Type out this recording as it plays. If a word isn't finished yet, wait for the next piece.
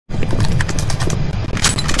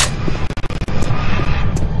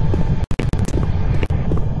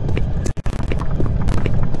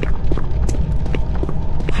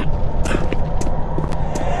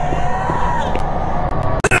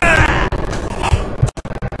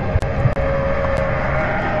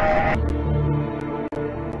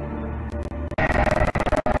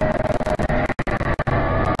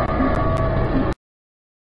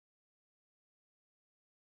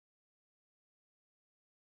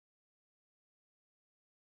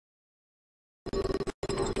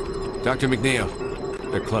Dr. McNeil,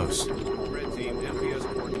 they're close.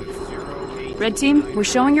 Red Team, we're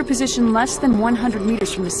showing your position less than 100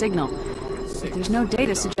 meters from the signal. But there's no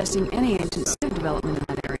data suggesting any ancient civ development in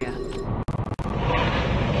that area.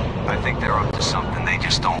 I think they're up to something they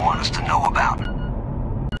just don't want us to know about.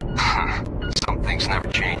 Some things never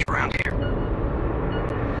change around here.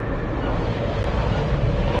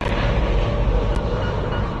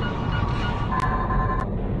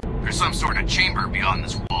 There's some sort of chamber beyond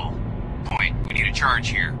this wall. Point, we need a charge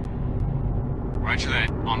here. Roger that.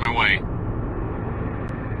 On my way.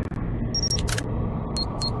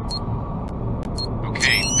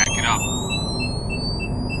 Okay, back it up.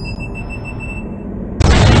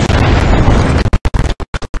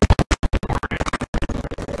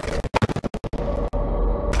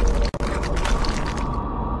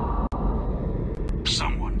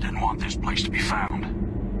 Someone didn't want this place to be found.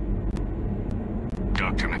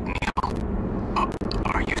 Dr. McNeil,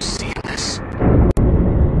 are you seeing this?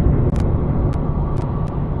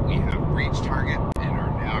 We have reached target and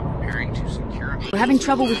are now preparing to secure... We're having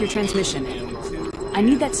trouble with your transmission. I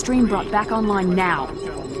need that stream brought back online now.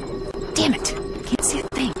 Damn it! Can't see a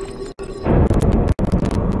thing.